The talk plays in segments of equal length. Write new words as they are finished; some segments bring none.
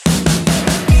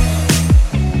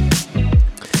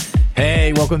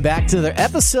Hey, welcome back to another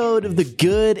episode of the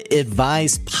Good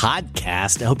Advice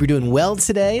Podcast. I hope you're doing well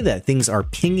today, that things are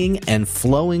pinging and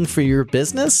flowing for your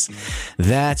business,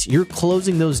 that you're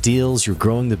closing those deals, you're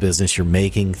growing the business, you're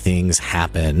making things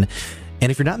happen.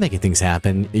 And if you're not making things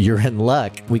happen, you're in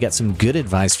luck. We got some good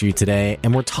advice for you today,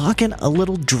 and we're talking a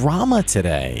little drama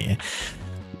today.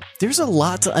 There's a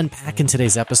lot to unpack in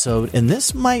today's episode, and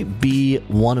this might be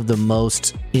one of the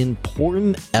most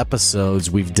important episodes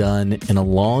we've done in a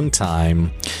long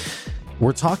time.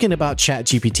 We're talking about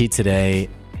ChatGPT today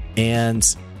and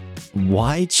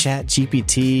why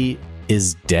ChatGPT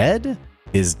is dead,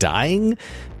 is dying,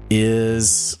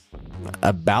 is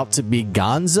about to be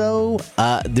gonzo.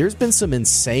 There's been some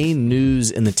insane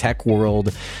news in the tech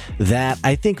world that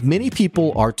I think many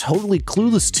people are totally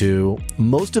clueless to.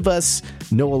 Most of us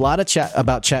know a lot of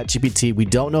about ChatGPT. We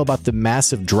don't know about the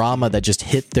massive drama that just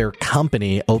hit their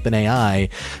company,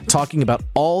 OpenAI. Talking about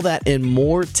all that and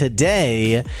more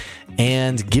today,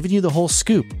 and giving you the whole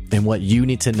scoop and what you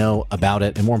need to know about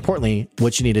it, and more importantly,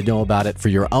 what you need to know about it for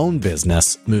your own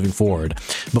business moving forward.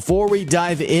 Before we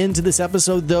dive into this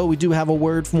episode, though, we do have a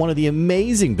word from one of the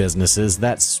amazing businesses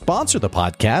that sponsor the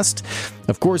podcast.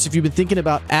 Of course, if you've been thinking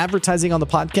about advertising on the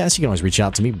podcast, you can always reach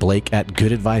out to me, Blake at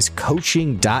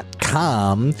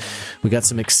goodadvicecoaching.com. We got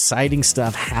some exciting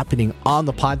stuff happening on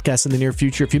the podcast in the near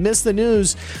future. If you missed the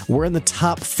news, we're in the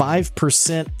top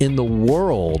 5% in the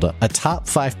world, a top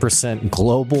 5%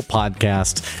 global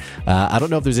podcast. I don't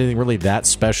know if there's anything really that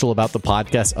special about the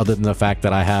podcast other than the fact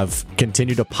that I have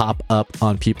continued to pop up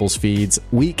on people's feeds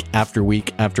week after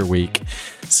week after week.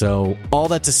 So all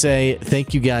that to say,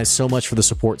 thank you guys so much for the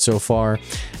support so far,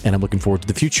 and I'm looking forward to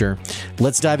the future.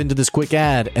 Let's dive into this quick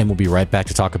ad, and we'll be right back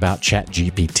to talk about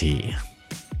ChatGPT.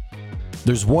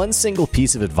 There's one single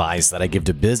piece of advice that I give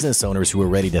to business owners who are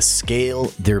ready to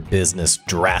scale their business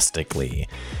drastically.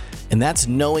 And that's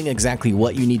knowing exactly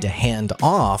what you need to hand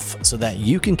off so that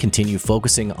you can continue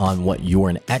focusing on what you're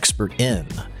an expert in.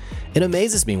 It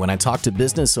amazes me when I talk to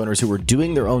business owners who are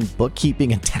doing their own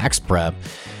bookkeeping and tax prep,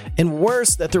 and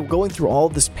worse, that they're going through all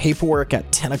of this paperwork at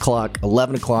 10 o'clock,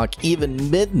 11 o'clock, even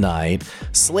midnight,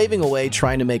 slaving away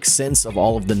trying to make sense of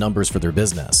all of the numbers for their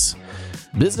business.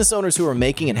 Business owners who are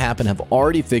making it happen have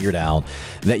already figured out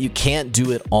that you can't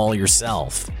do it all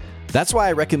yourself. That's why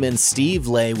I recommend Steve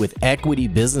Lay with Equity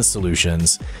Business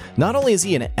Solutions. Not only is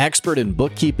he an expert in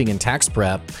bookkeeping and tax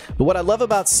prep, but what I love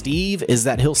about Steve is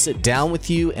that he'll sit down with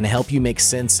you and help you make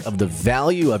sense of the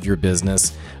value of your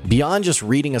business beyond just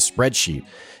reading a spreadsheet.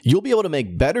 You'll be able to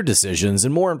make better decisions,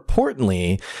 and more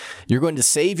importantly, you're going to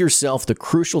save yourself the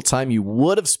crucial time you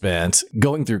would have spent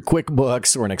going through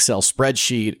QuickBooks or an Excel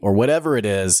spreadsheet or whatever it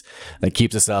is that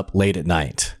keeps us up late at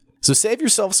night. So save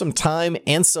yourself some time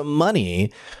and some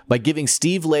money by giving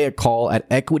Steve Lay a call at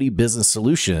Equity Business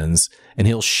Solutions, and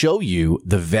he'll show you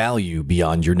the value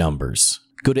beyond your numbers.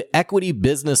 Go to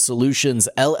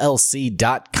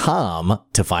equitybusinesssolutionsllc.com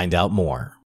to find out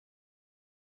more.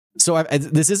 So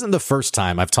this isn't the first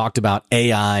time I've talked about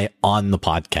AI on the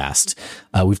podcast.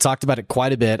 We've talked about it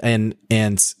quite a bit, and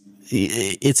it's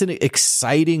an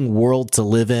exciting world to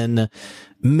live in.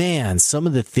 Man, some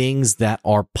of the things that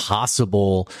are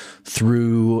possible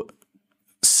through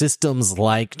systems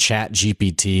like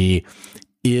ChatGPT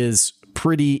is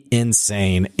pretty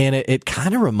insane. And it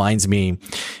kind of reminds me,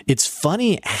 it's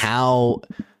funny how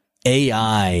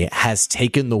AI has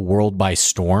taken the world by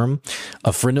storm.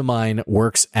 A friend of mine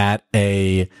works at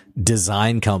a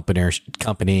design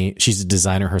company. She's a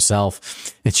designer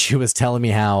herself. And she was telling me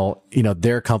how,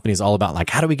 their company is all about like,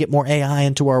 how do we get more AI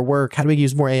into our work? How do we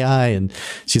use more AI? And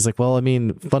she's like, well, I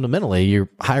mean, fundamentally, you're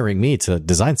hiring me to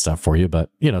design stuff for you,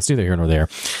 but it's neither here nor there.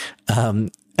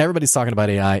 Everybody's talking about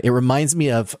AI. It reminds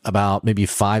me of about maybe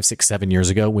 5, 6, 7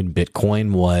 years ago when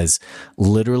Bitcoin was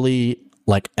literally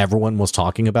like everyone was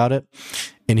talking about it.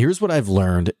 And here's what I've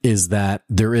learned is that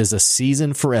there is a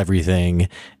season for everything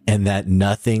and that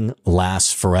nothing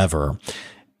lasts forever.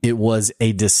 It was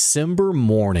a December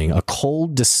morning, a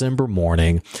cold December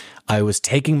morning. I was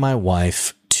taking my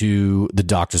wife to the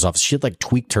doctor's office. She had like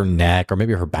tweaked her neck or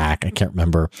maybe her back. I can't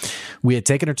remember. We had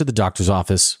taken her to the doctor's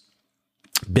office.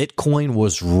 Bitcoin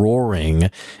was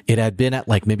roaring. It had been at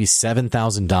like maybe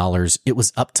 $7,000. It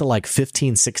was up to like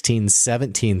 $15,000,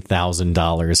 $16,000,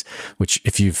 $17,000, which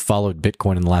if you've followed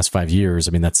Bitcoin in the last 5 years,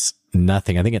 I mean, that's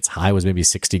nothing. I think its high was maybe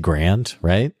 60 grand,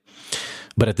 right?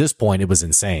 But at this point, it was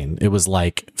insane. It was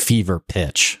like fever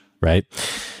pitch, right?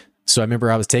 So I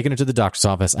remember I was taking her to the doctor's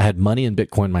office. I had money in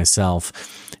Bitcoin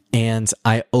myself, and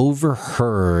I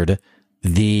overheard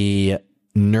the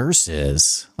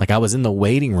nurses, like I was in the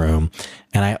waiting room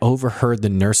and I overheard the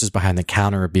nurses behind the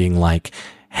counter being like,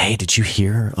 hey, did you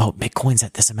hear? Oh, Bitcoin's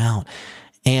at this amount.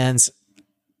 And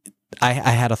I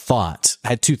had a thought. I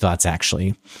had two thoughts,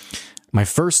 actually. My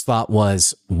first thought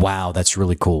was, wow, that's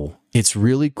really cool. It's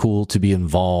really cool to be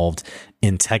involved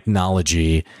in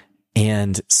technology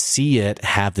and see it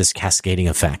have this cascading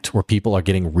effect where people are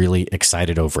getting really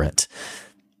excited over it.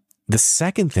 The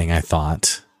second thing I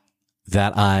thought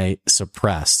that I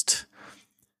suppressed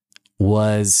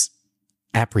was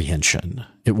apprehension.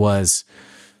 It was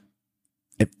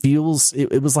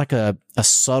like a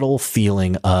subtle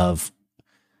feeling of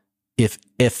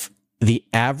if the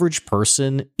average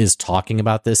person is talking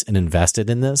about this and invested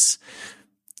in this,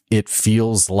 it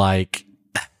feels like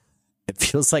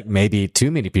maybe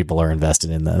too many people are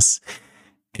invested in this.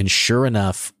 And sure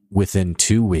enough, within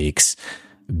 2 weeks,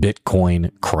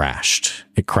 Bitcoin crashed.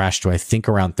 It crashed to, I think,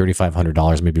 around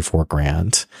 $3,500, maybe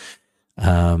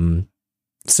 $4,000.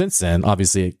 Since then,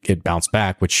 obviously, it bounced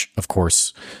back, which, of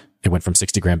course, it went from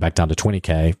 60 grand back down to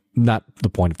 20K. Not the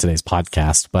point of today's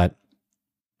podcast, but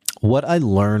what I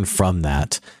learned from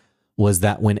that was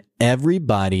that when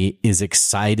everybody is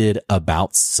excited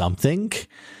about something,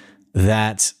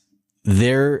 that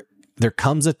there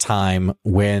comes a time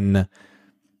when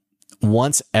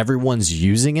once everyone's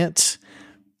using it,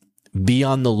 be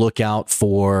on the lookout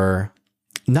for,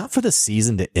 not for the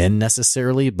season to end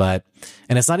necessarily, and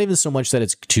it's not even so much that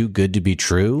it's too good to be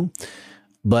true,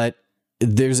 but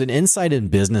there's an insight in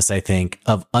business, I think,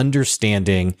 of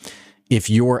understanding if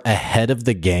you're ahead of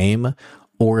the game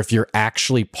or if you're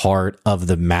actually part of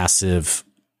the massive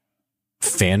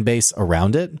fan base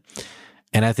around it.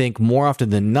 And I think more often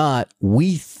than not,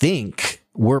 we think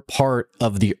we're part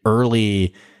of the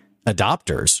early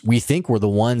adopters. We think we're the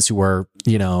ones who are,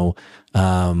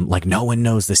 like no one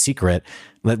knows the secret,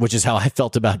 which is how I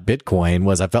felt about Bitcoin.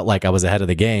 Was I felt like I was ahead of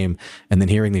the game. And then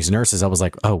hearing these nurses, I was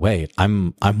like, oh, wait,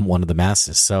 I'm one of the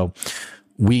masses. So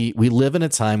we live in a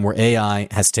time where AI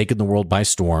has taken the world by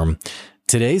storm.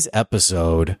 Today's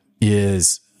episode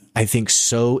is, I think,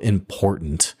 so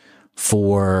important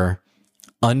for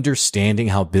understanding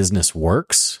how business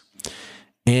works.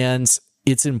 And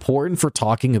it's important for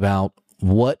talking about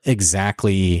what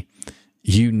exactly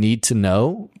you need to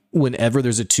know whenever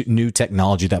there's a new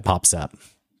technology that pops up.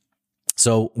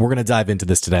 So we're going to dive into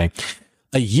this today.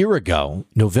 A year ago,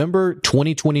 November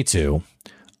 2022,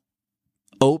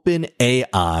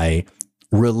 OpenAI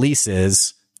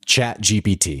releases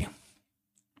ChatGPT,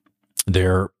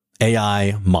 their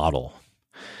AI model.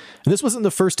 And this wasn't the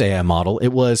first AI model. It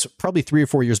was probably 3 or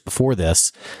 4 years before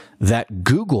this that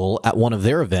Google, at one of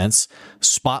their events,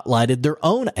 spotlighted their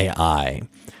own AI.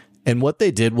 And what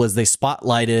they did was they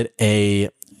spotlighted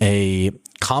a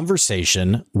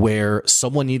conversation where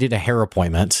someone needed a hair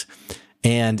appointment.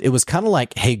 And it was kind of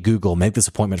like, hey, Google, make this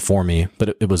appointment for me.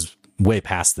 But it was way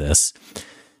past this.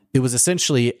 It was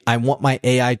essentially, I want my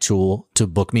AI tool to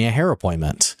book me a hair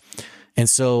appointment. And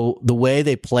so the way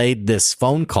they played this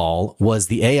phone call was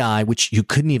the AI, which you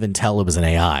couldn't even tell it was an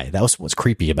AI. That was what's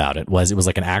creepy about it, was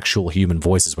like an actual human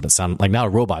voice is what it sounded like, not a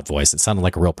robot voice. It sounded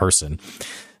like a real person.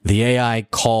 The AI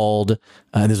called,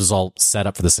 this was all set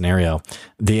up for the scenario.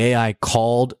 The AI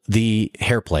called the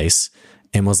hair place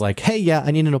and was like, hey, yeah,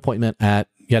 I need an appointment at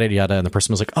yada, yada, yada. And the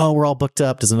person was like, oh, we're all booked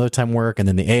up. Does another time work? And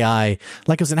then the AI,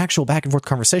 like it was an actual back and forth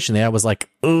conversation. The AI was like,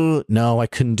 oh, no, I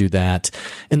couldn't do that.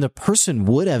 And the person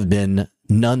would have been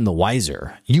none the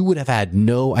wiser. You would have had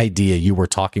no idea you were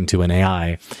talking to an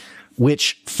AI,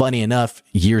 which, funny enough,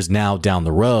 years now down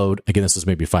the road, again, this was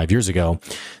maybe 5 years ago,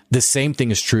 the same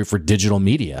thing is true for digital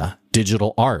media,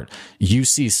 digital art. You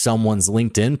see someone's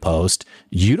LinkedIn post,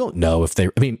 you don't know if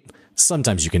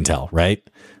sometimes you can tell, right?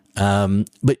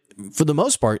 But for the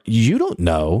most part, you don't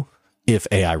know if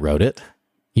AI wrote it.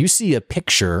 You see a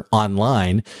picture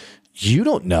online. You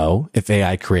don't know if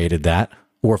AI created that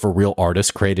or if a real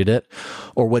artist created it.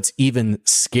 Or what's even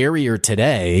scarier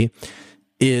today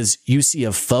is you see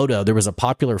a photo. There was a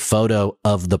popular photo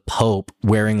of the Pope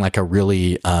wearing like a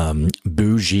really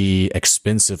bougie,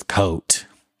 expensive coat.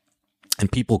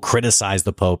 And people criticize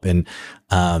the Pope and,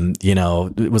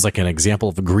 it was like an example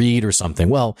of greed or something.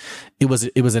 Well, it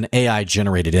was an AI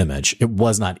generated image. It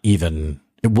was not even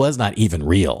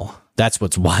real. That's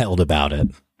what's wild about it.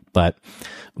 But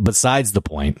besides the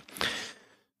point,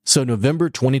 so November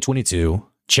 2022,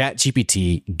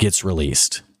 ChatGPT gets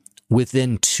released.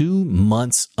 Within 2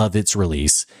 months of its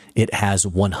release, it has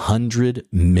 100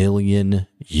 million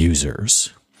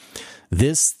users.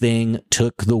 This thing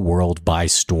took the world by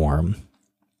storm.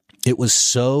 It was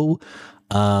so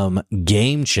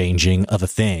game-changing of a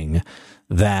thing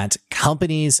that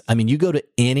companies, you go to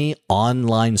any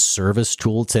online service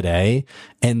tool today,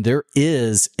 and there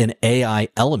is an AI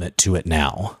element to it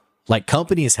now. Like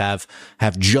companies have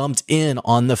jumped in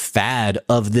on the fad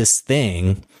of this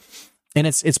thing. And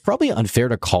it's probably unfair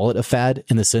to call it a fad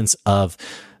in the sense of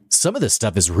some of this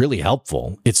stuff is really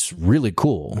helpful. It's really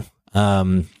cool. I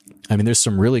mean, there's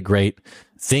some really great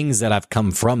things that have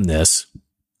come from this.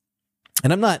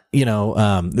 And I'm not,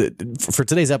 for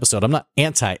today's episode, I'm not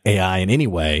anti-AI in any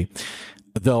way,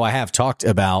 though I have talked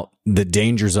about the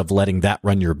dangers of letting that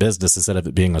run your business instead of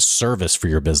it being a service for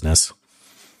your business.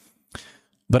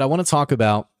 But I want to talk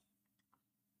about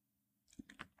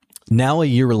now, a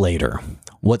year later,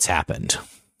 what's happened.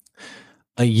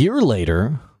 A year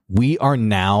later, we are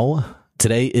now,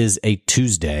 today is a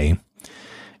Tuesday.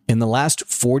 In the last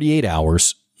 48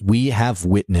 hours, we have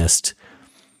witnessed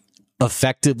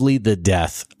effectively the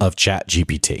death of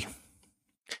ChatGPT.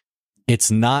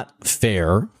 It's not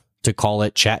fair to call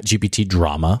it ChatGPT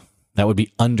drama. That would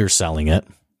be underselling it.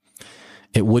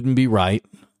 It wouldn't be right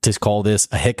to call this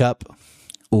a hiccup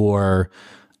or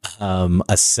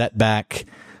a setback.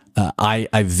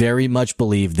 I very much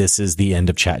believe this is the end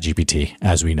of ChatGPT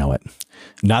as we know it.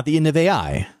 Not the end of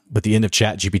AI, but the end of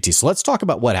ChatGPT. So let's talk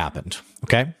about what happened,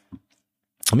 okay?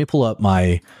 Let me pull up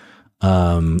my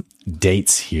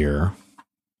dates here.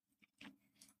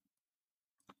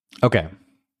 Okay.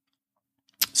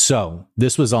 So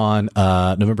this was on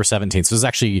November 17th. So this is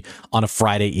actually on a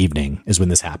Friday evening is when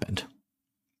this happened.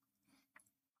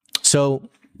 So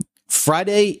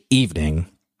Friday evening,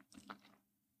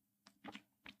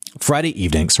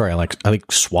 sorry, I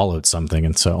like swallowed something.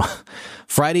 And so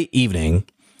Friday evening,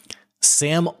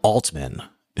 Sam Altman,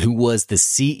 who was the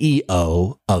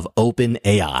CEO of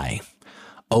OpenAI.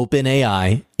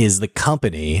 OpenAI is the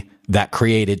company that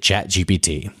created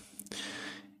ChatGPT.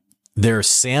 There's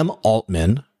Sam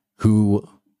Altman, who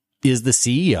is the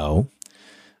CEO.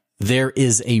 There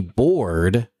is a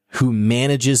board who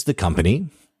manages the company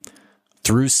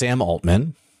through Sam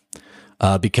Altman.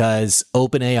 Because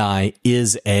OpenAI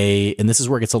is and this is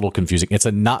where it gets a little confusing. It's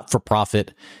a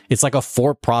not-for-profit. It's like a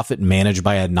for-profit managed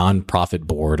by a non-profit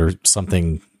board or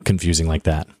something confusing like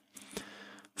that.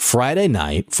 Friday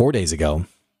night, 4 days ago,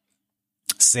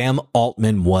 Sam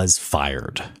Altman was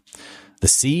fired. The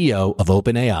CEO of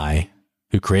OpenAI,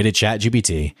 who created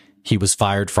ChatGPT, he was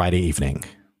fired Friday evening.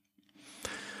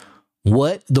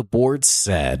 What the board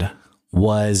said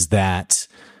was that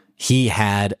he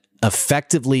had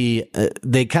effectively,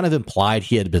 they kind of implied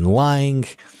he had been lying.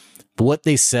 But what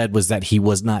they said was that he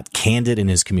was not candid in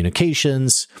his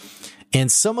communications.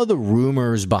 And some of the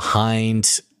rumors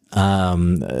behind,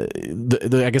 I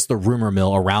guess the rumor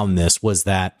mill around this was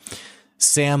that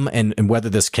Sam, and whether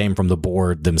this came from the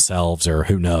board themselves or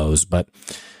who knows, but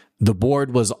the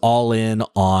board was all in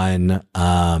on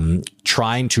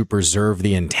trying to preserve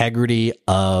the integrity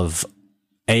of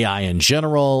AI in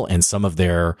general and some of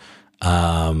their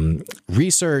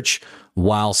research,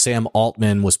 while Sam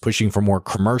Altman was pushing for more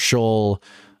commercial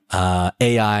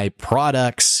AI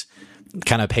products,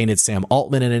 kind of painted Sam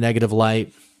Altman in a negative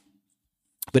light.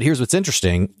 But here's what's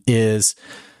interesting is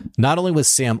not only was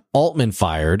Sam Altman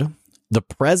fired, the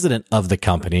president of the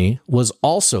company was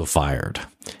also fired.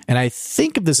 And I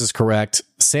think if this is correct,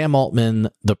 Sam Altman,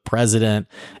 the president,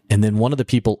 and then one of the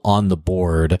people on the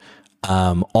board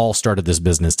all started this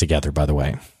business together, by the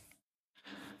way.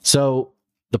 So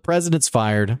the president's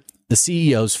fired, the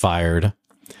CEO's fired,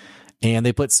 and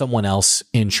they put someone else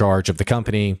in charge of the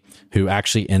company who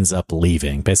actually ends up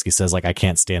leaving. Basically says, like, I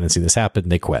can't stand and see this happen.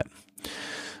 They quit.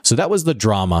 So that was the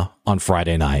drama on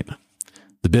Friday night.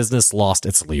 The business lost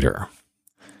its leader.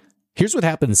 Here's what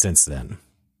happened since then.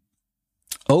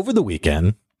 Over the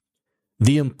weekend,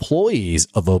 the employees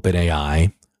of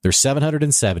OpenAI, there's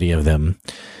 770 of them,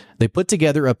 they put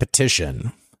together a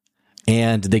petition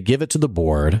and they give it to the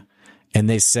board and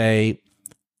they say,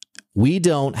 we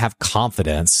don't have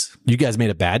confidence. You guys made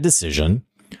a bad decision.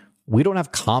 We don't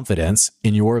have confidence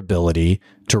in your ability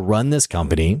to run this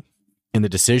company and the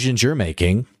decisions you're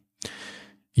making.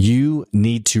 You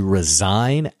need to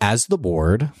resign as the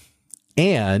board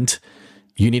and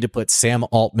you need to put Sam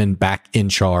Altman back in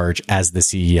charge as the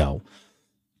CEO.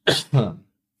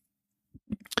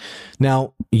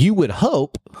 Now, you would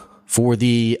hope for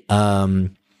the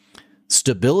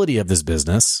stability of this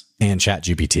business and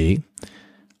ChatGPT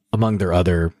among their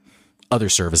other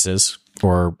services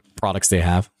or products they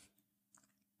have.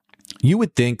 You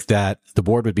would think that the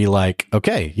board would be like,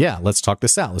 okay, yeah, let's talk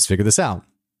this out. Let's figure this out.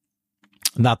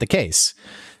 Not the case.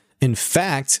 In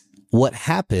fact, what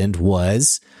happened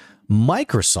was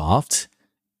Microsoft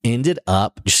ended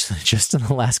up just in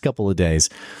the last couple of days.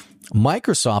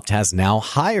 Microsoft has now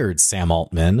hired Sam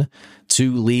Altman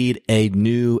to lead a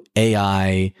new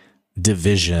AI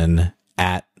division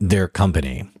at their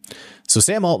company. So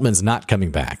Sam Altman's not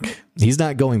coming back. He's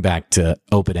not going back to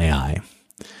OpenAI.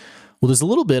 Well, there's a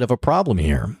little bit of a problem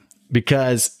here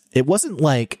because it wasn't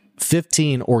like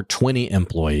 15 or 20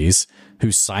 employees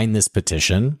who signed this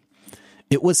petition.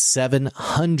 It was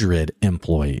 700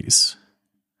 employees.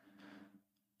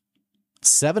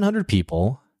 700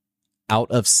 people out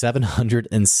of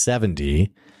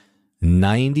 770,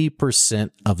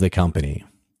 90% of the company.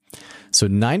 So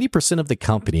 90% of the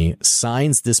company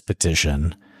signs this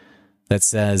petition that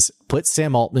says, put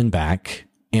Sam Altman back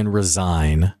and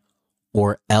resign,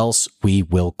 or else we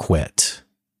will quit.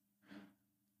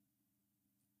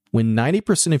 When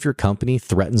 90% of your company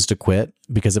threatens to quit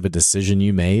because of a decision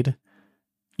you made,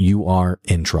 you are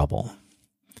in trouble.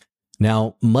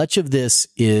 Now, much of this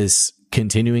is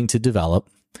continuing to develop.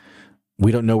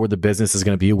 We don't know where the business is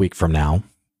going to be a week from now.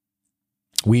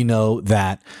 We know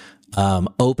that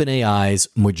OpenAI's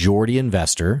majority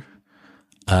investor,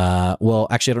 well,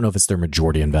 actually, I don't know if it's their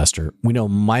majority investor. We know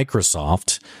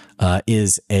Microsoft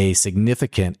is a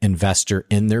significant investor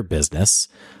in their business.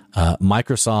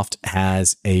 Microsoft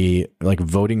has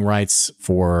voting rights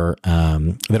for, they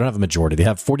don't have a majority. They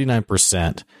have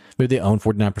 49%. Maybe they own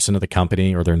 49% of the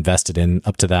company, or they're invested in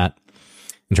up to that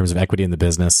in terms of equity in the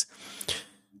business.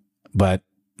 But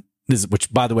this,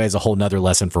 which by the way, is a whole nother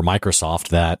lesson for Microsoft,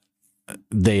 that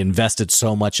they invested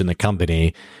so much in the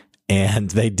company and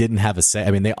they didn't have a say.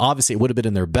 I mean, it would have been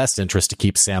in their best interest to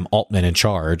keep Sam Altman in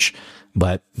charge,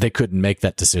 but they couldn't make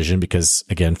that decision because,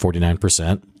 again,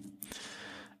 49%.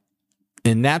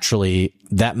 And naturally,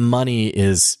 that money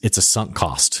it's a sunk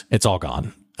cost. It's all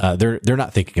gone. They're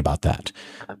not thinking about that.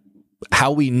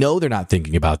 How we know they're not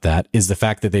thinking about that is the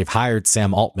fact that they've hired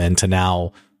Sam Altman to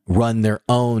now run their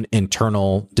own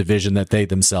internal division that they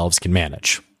themselves can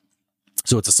manage.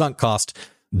 So it's a sunk cost.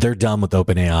 They're done with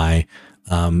OpenAI.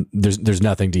 There's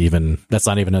nothing to even, that's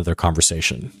not even another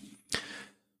conversation.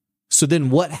 So then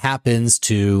what happens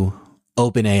to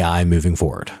OpenAI moving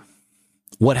forward?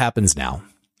 What happens now?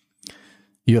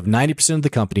 You have 90% of the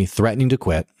company threatening to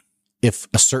quit if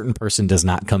a certain person does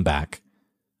not come back.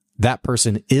 That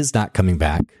person is not coming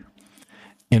back.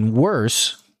 And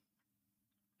worse,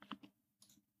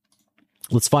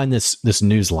 let's find this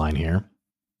news line here.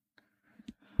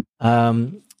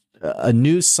 A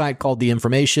news site called The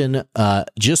Information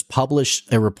just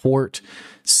published a report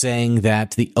saying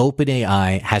that the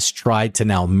OpenAI has tried to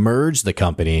now merge the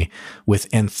company with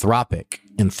Anthropic.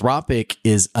 Anthropic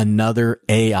is another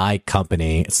AI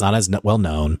company. It's not as well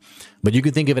known, but you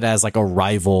can think of it as like a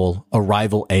rival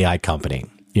AI company.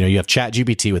 You know, you have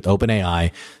ChatGPT with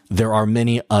OpenAI. There are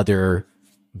many other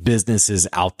businesses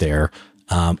out there.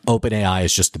 OpenAI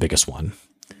is just the biggest one.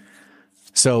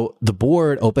 So the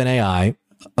board of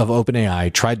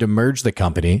OpenAI tried to merge the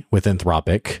company with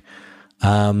Anthropic,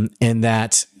 and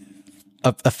that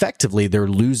effectively they're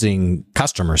losing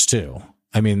customers too.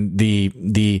 I mean,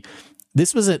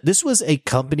 this was a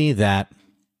company that,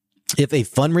 if a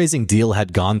fundraising deal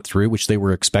had gone through, which they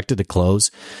were expected to close,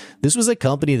 this was a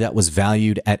company that was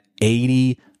valued at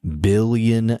 $80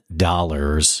 billion.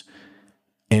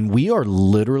 And we are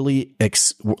literally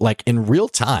in real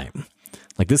time.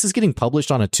 Like, this is getting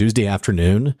published on a Tuesday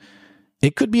afternoon.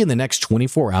 It could be in the next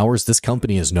 24 hours, this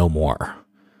company is no more.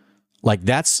 Like,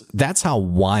 that's how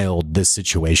wild this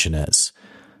situation is.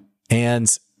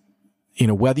 And, you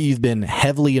know, whether you've been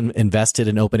heavily invested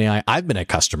in OpenAI, I've been a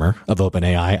customer of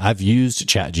OpenAI. I've used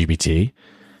ChatGPT.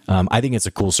 I think it's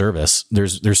a cool service.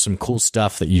 There's some cool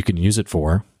stuff that you can use it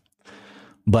for.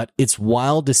 But it's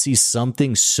wild to see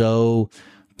something so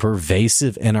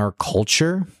pervasive in our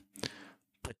culture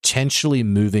potentially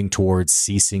moving towards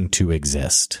ceasing to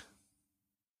exist.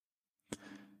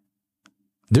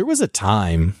 There was a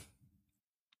time,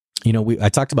 you know, I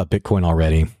talked about Bitcoin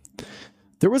already.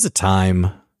 There was a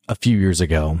time a few years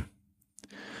ago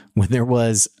when there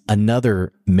was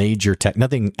another major tech,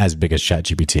 nothing as big as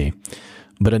ChatGPT,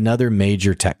 but another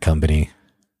major tech company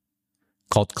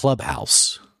called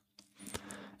Clubhouse.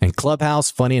 And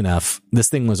Clubhouse, funny enough, this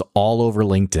thing was all over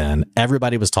LinkedIn.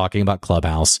 Everybody was talking about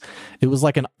Clubhouse. It was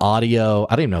like an audio.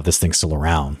 I don't even know if this thing's still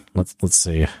around. Let's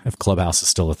see if Clubhouse is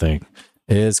still a thing.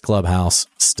 Is Clubhouse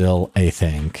still a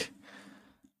thing?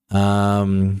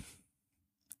 In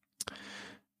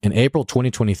April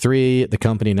 2023, the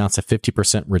company announced a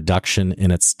 50% reduction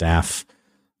in its staff.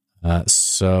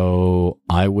 So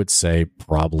I would say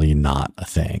probably not a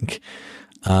thing.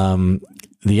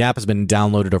 The app has been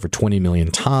downloaded over 20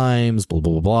 million times, blah,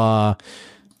 blah, blah, blah.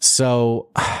 So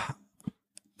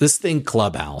this thing,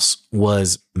 Clubhouse,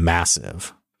 was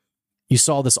massive. You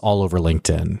saw this all over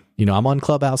LinkedIn. You know, I'm on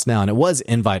Clubhouse now, and it was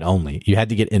invite only. You had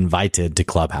to get invited to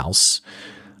Clubhouse.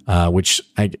 which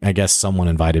I guess someone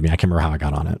invited me. I can't remember how I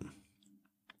got on it.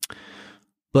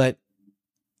 But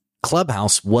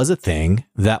Clubhouse was a thing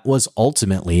that was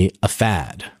ultimately a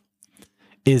fad.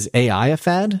 Is AI a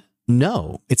fad?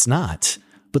 No, it's not.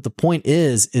 But the point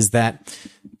is that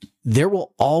there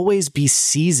will always be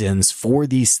seasons for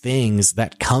these things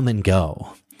that come and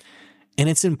go. And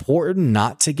it's important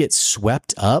not to get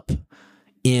swept up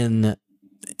in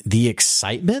the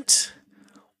excitement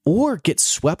or get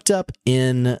swept up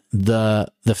in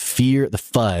the fear, the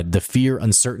FUD, the fear,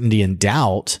 uncertainty, and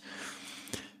doubt.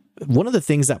 One of the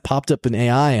things that popped up in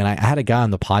AI, and I had a guy on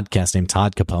the podcast named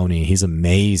Todd Capone. He's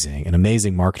amazing, an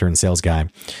amazing marketer and sales guy.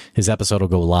 His episode will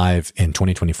go live in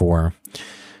 2024.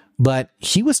 But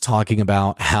he was talking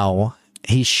about how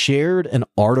he shared an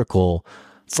article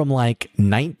from like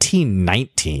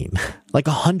 1919, like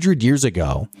 100 years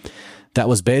ago, that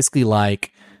was basically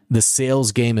like, the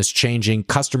sales game is changing.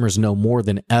 Customers know more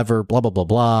than ever, blah, blah, blah,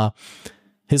 blah.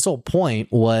 His whole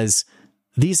point was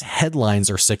these headlines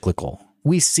are cyclical.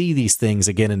 We see these things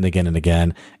again and again and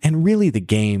again, and really the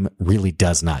game really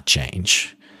does not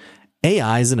change.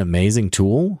 AI is an amazing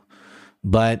tool,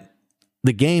 but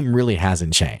the game really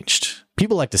hasn't changed.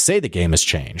 People like to say the game has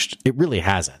changed. It really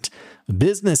hasn't.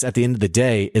 Business at the end of the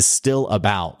day is still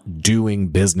about doing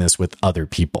business with other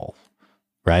people,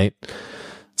 right?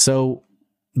 So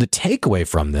the takeaway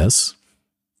from this,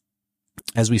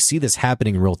 as we see this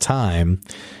happening in real time,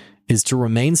 is to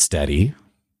remain steady,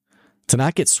 to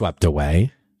not get swept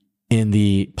away in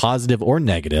the positive or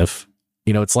negative.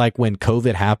 You know, it's like when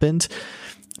COVID happened.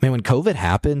 Man, when COVID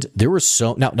happened, there were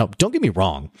now, don't get me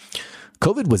wrong.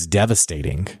 COVID was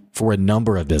devastating for a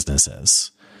number of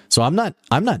businesses. So I'm not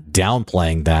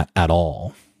downplaying that at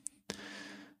all.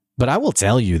 But I will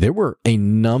tell you, there were a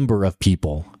number of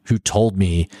people who told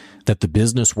me that the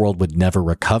business world would never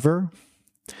recover.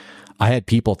 I had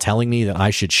people telling me that I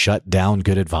should shut down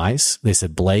Good Advice. They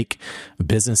said, Blake,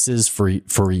 businesses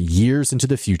for years into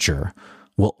the future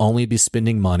will only be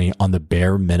spending money on the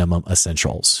bare minimum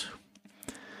essentials.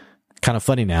 Kind of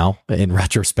funny now, in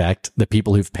retrospect, the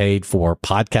people who've paid for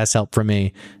podcast help from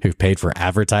me, who've paid for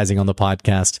advertising on the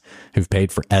podcast, who've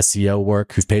paid for SEO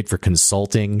work, who've paid for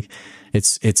consulting.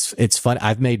 It's fun.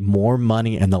 I've made more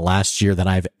money in the last year than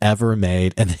I've ever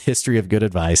made in the history of Good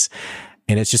Advice.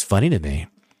 And it's just funny to me.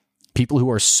 People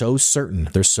who are so certain,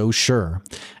 they're so sure.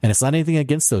 And it's not anything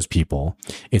against those people.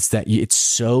 It's that it's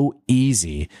so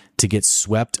easy to get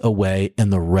swept away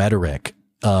in the rhetoric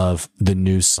of the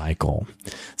news cycle.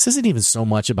 This isn't even so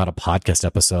much about a podcast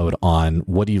episode on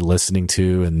what are you listening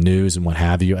to and news and what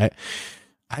have you.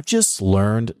 I've just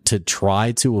learned to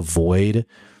try to avoid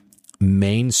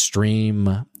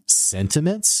mainstream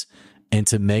sentiments and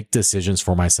to make decisions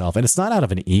for myself. And it's not out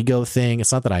of an ego thing.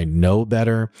 It's not that I know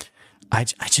better. I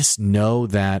just know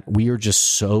that we are just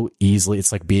so easily,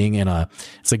 it's like being in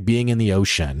the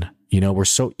ocean. You know, we're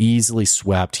so easily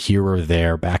swept here or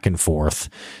there, back and forth.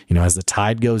 You know, as the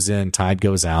tide goes in, tide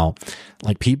goes out.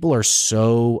 Like people are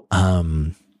so,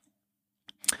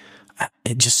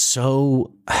 just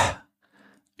so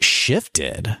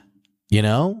shifted, you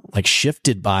know, like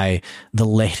shifted by the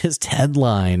latest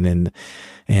headline.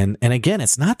 And again,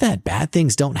 it's not that bad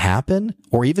things don't happen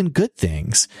or even good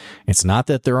things. It's not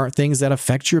that there aren't things that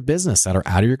affect your business that are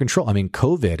out of your control. I mean,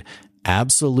 COVID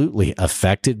absolutely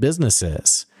affected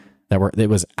businesses. It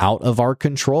was out of our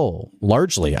control,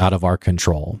 largely out of our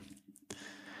control.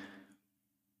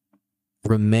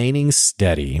 Remaining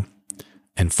steady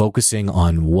and focusing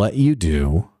on what you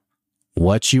do,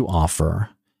 what you offer,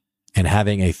 and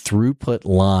having a throughput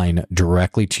line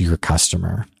directly to your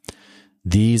customer.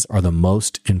 These are the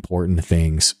most important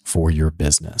things for your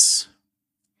business.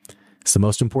 It's the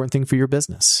most important thing for your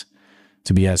business,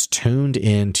 to be as tuned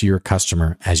in to your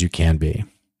customer as you can be.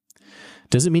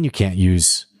 Doesn't mean you can't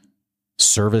use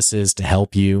services to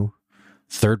help you,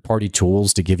 third-party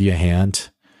tools to give you a hand.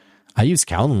 I use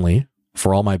Calendly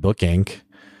for all my booking.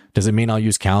 Does it mean I'll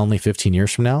use Calendly 15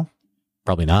 years from now?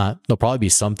 Probably not. There'll probably be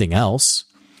something else.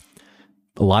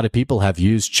 A lot of people have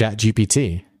used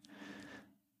ChatGPT.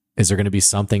 Is there going to be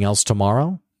something else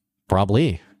tomorrow?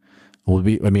 Probably.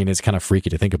 It's kind of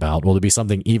freaky to think about. Will there be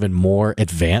something even more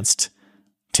advanced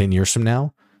 10 years from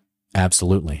now?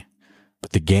 Absolutely.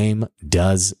 But the game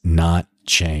does not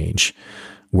change.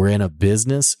 We're in a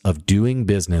business of doing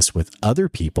business with other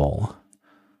people,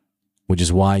 which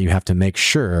is why you have to make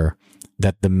sure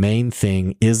that the main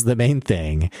thing is the main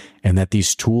thing, and that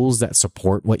these tools that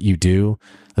support what you do,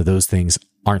 that those things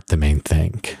aren't the main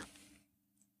thing.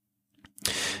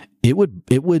 It would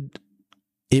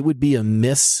be a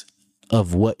miss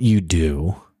of what you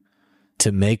do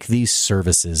to make these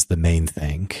services the main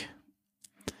thing.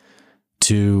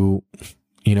 to,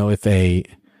 if I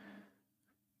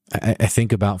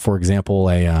think about, for example,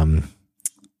 a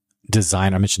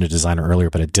designer. I mentioned a designer earlier,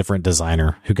 but a different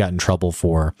designer who got in trouble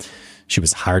she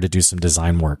was hired to do some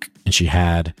design work, and she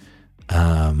had,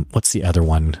 what's the other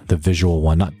one? The visual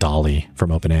one, not Dolly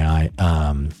from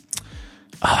OpenAI.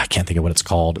 I can't think of what it's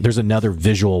called. There's another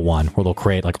visual one where they'll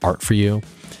create like art for you.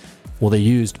 Well, they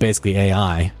used basically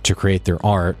AI to create their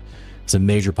art. It's a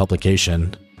major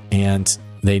publication, and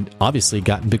they obviously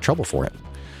got in big trouble for it,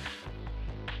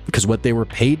 because what they were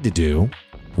paid to do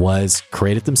was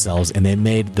create it themselves, and they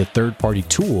made the third-party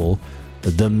tool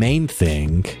the main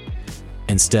thing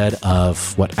instead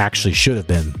of what actually should have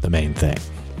been the main thing.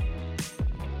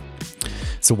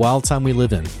 It's a wild time we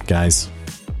live in, guys.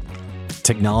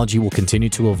 Technology will continue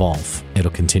to evolve.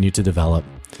 It'll continue to develop.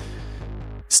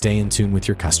 Stay in tune with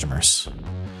your customers.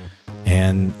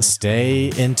 And stay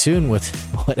in tune with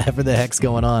whatever the heck's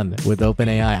going on with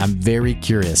OpenAI. I'm very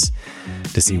curious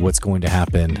to see what's going to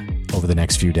happen over the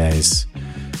next few days.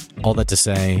 All that to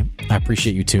say, I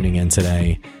appreciate you tuning in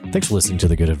today. Thanks for listening to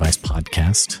the Good Advice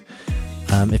Podcast.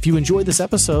 If you enjoyed this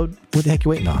episode, what the heck are you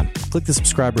waiting on? Click the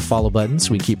subscribe or follow button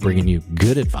so we keep bringing you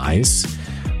good advice.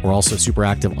 We're also super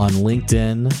active on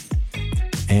LinkedIn.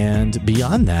 And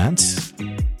beyond that,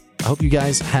 I hope you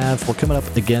guys we're coming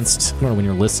up against, I don't know when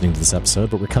you're listening to this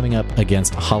episode, but we're coming up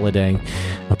against a holiday.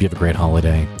 I hope you have a great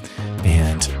holiday.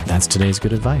 And that's today's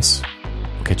good advice.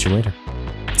 We'll catch you later.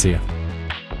 See ya.